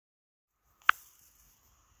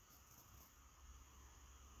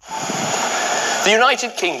The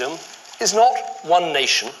United Kingdom is not one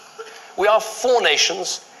nation. We are 4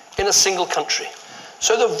 nations in a single country.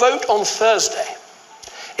 So the vote on Thursday,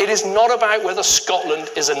 it is not about whether Scotland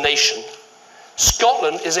is a nation.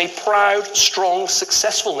 Scotland is a proud, strong,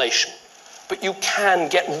 successful nation. But you can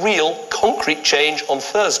get real, concrete change on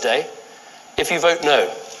Thursday if you vote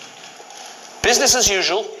no. Business as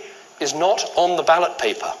usual is not on the ballot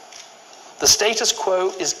paper. The status quo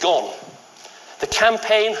is gone. The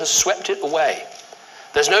campaign has swept it away.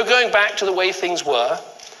 There's no going back to the way things were.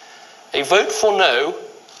 A vote for no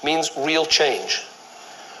means real change.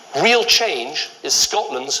 Real change is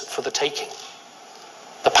Scotland's for the taking.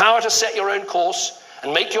 The power to set your own course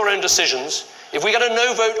and make your own decisions. If we get a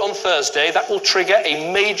no vote on Thursday, that will trigger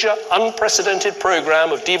a major, unprecedented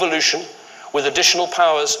programme of devolution with additional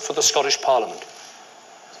powers for the Scottish Parliament.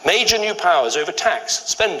 Major new powers over tax,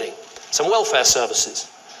 spending, some welfare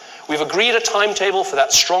services. We've agreed a timetable for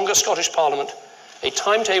that stronger Scottish Parliament, a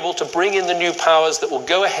timetable to bring in the new powers that will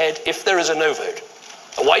go ahead if there is a no vote.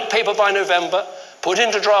 A white paper by November, put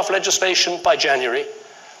into draft legislation by January.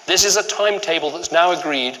 This is a timetable that's now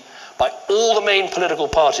agreed by all the main political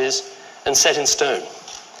parties and set in stone.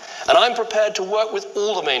 And I'm prepared to work with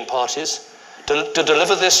all the main parties to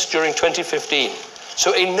deliver this during 2015.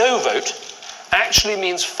 So a no vote actually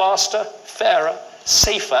means faster, fairer,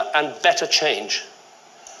 safer, and better change.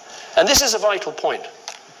 And this is a vital point.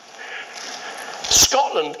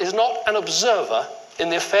 Scotland is not an observer in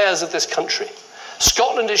the affairs of this country.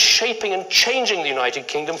 Scotland is shaping and changing the United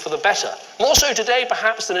Kingdom for the better, more so today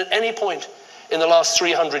perhaps than at any point in the last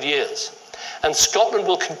 300 years. And Scotland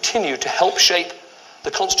will continue to help shape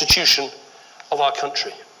the constitution of our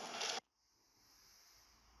country.